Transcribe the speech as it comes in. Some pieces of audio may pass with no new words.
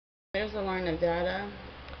There's a line of data,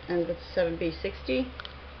 and it's 7b60,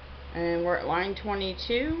 and we're at line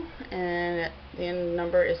 22, and the end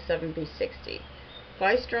number is 7b60.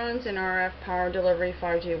 Klystrons and RF power delivery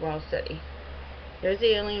 5G Wow Seti. There's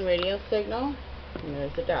the alien radio signal, and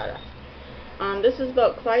there's the data. This is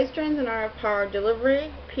about Klystrons and RF power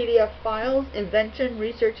delivery, PDF files, invention,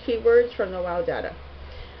 research keywords from the WOW data.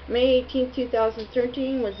 May 18,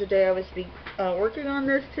 2013 was the day I was working on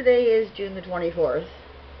this. Today is June the 24th.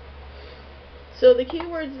 So the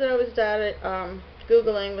keywords that I was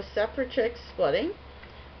Googling was Separatrix splitting,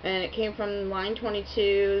 and it came from line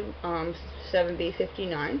 22,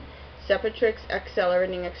 7b59, Separatrix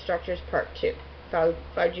accelerating X structures part 2,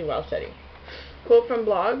 5G Wow Seti. Quote from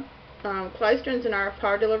blog, Klystrons and RF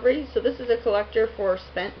power delivery. So this is a collector for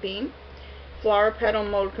spent beam, flower pedal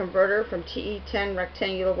mode converter from TE10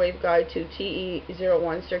 rectangular waveguide to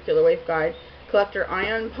TE01 circular waveguide, collector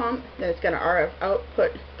ion pump, then it's got an RF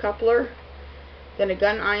output coupler, then a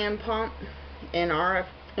gun ion pump and RF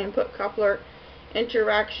input coupler,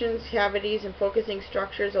 interactions, cavities and focusing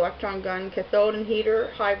structures, electron gun, cathode and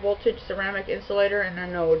heater, high voltage ceramic insulator, and a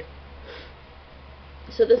node.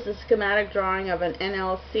 So this is a schematic drawing of an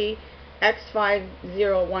NLC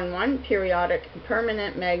X5011 periodic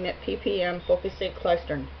permanent magnet ppm focusing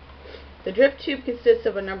klystron. The drip tube consists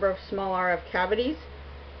of a number of small RF cavities.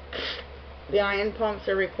 The ion pumps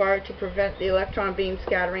are required to prevent the electron beam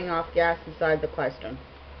scattering off gas inside the klystron.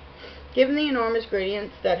 Given the enormous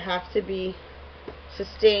gradients that have to be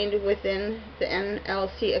sustained within the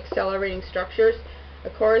NLC accelerating structures, a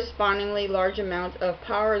correspondingly large amount of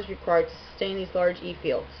power is required to sustain these large E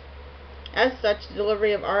fields. As such, the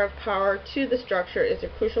delivery of RF power to the structure is a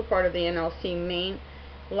crucial part of the NLC main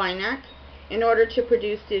LINAC. In order to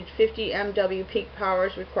produce the 50 MW peak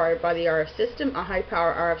powers required by the RF system, a high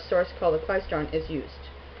power RF source called a klystron is used.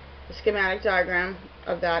 The schematic diagram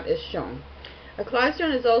of that is shown. A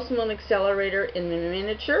klystron is also an accelerator in the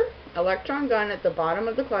miniature. Electron gun at the bottom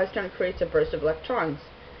of the klystron creates a burst of electrons.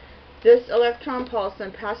 This electron pulse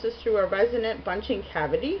then passes through a resonant bunching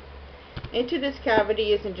cavity. Into this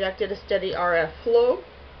cavity is injected a steady RF flow,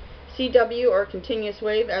 CW or continuous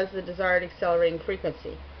wave, as the desired accelerating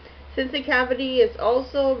frequency. Since the cavity is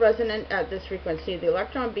also resonant at this frequency, the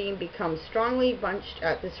electron beam becomes strongly bunched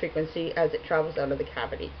at this frequency as it travels out of the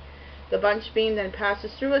cavity. The bunch beam then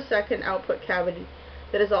passes through a second output cavity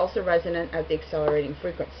that is also resonant at the accelerating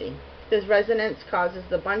frequency. This resonance causes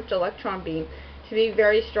the bunched electron beam to be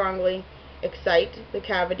very strongly excite the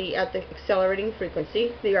cavity at the accelerating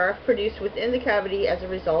frequency. The RF produced within the cavity as a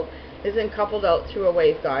result is then coupled out through a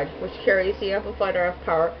waveguide, which carries the amplified RF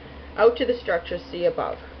power out to the structure see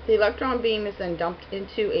above. The electron beam is then dumped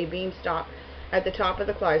into a beam stop at the top of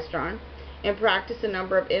the klystron. In practice, a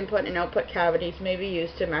number of input and output cavities may be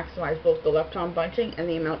used to maximize both the electron bunching and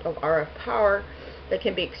the amount of RF power that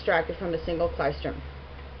can be extracted from a single klystron.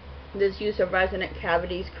 This use of resonant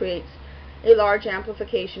cavities creates a large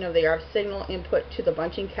amplification of the RF signal input to the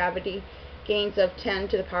bunching cavity. Gains of 10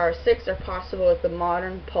 to the power 6 are possible with the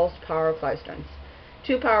modern pulsed power klystrons.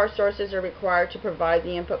 Two power sources are required to provide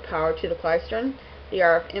the input power to the klystron. The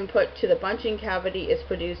RF input to the bunching cavity is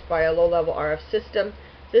produced by a low-level RF system.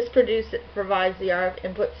 This provides the RF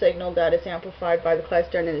input signal that is amplified by the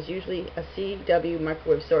klystron and is usually a CW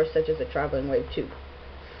microwave source such as a traveling wave tube.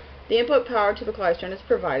 The input power to the klystron is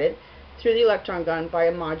provided through the electron gun by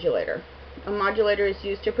a modulator. A modulator is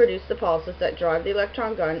used to produce the pulses that drive the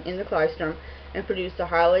electron gun in the klystron and produce the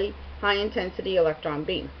high-intensity electron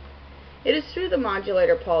beam. It is through the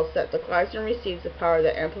modulator pulse that the klystron receives the power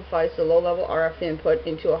that amplifies the low-level RF input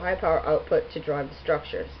into a high-power output to drive the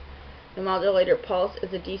structures. The modulator pulse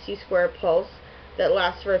is a DC square pulse that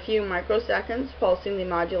lasts for a few microseconds. Pulsing the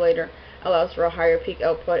modulator allows for a higher peak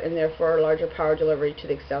output and therefore a larger power delivery to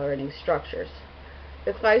the accelerating structures.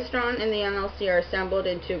 The klystron and the NLC are assembled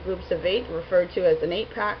into groups of 8, referred to as an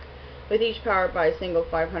 8-pack, with each powered by a single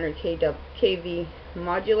 500 kV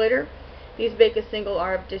modulator. These make a single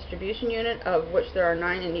RF distribution unit, of which there are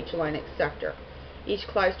 9 in each LINAC sector. Each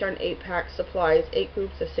klystron 8-pack supplies 8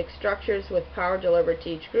 groups of 6 structures, with power delivered to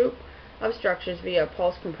each group of structures via a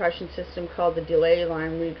pulse compression system called the delay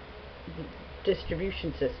line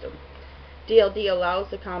distribution system. DLD allows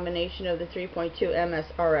the combination of the 3.2 ms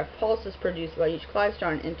RF pulses produced by each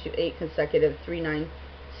klystron into 8 consecutive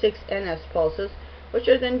 396 ns pulses, which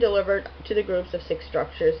are then delivered to the groups of 6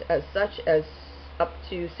 structures. As such, as up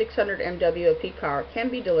to 600 MW of peak power can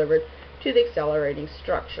be delivered to the accelerating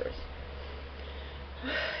structures.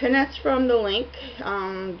 And that's from the link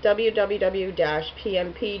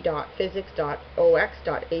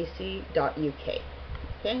www-pmp.physics.ox.ac.uk.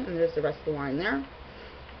 Okay, and there's the rest of the line there.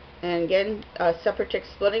 And again, separatrix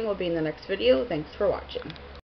splitting will be in the next video. Thanks for watching.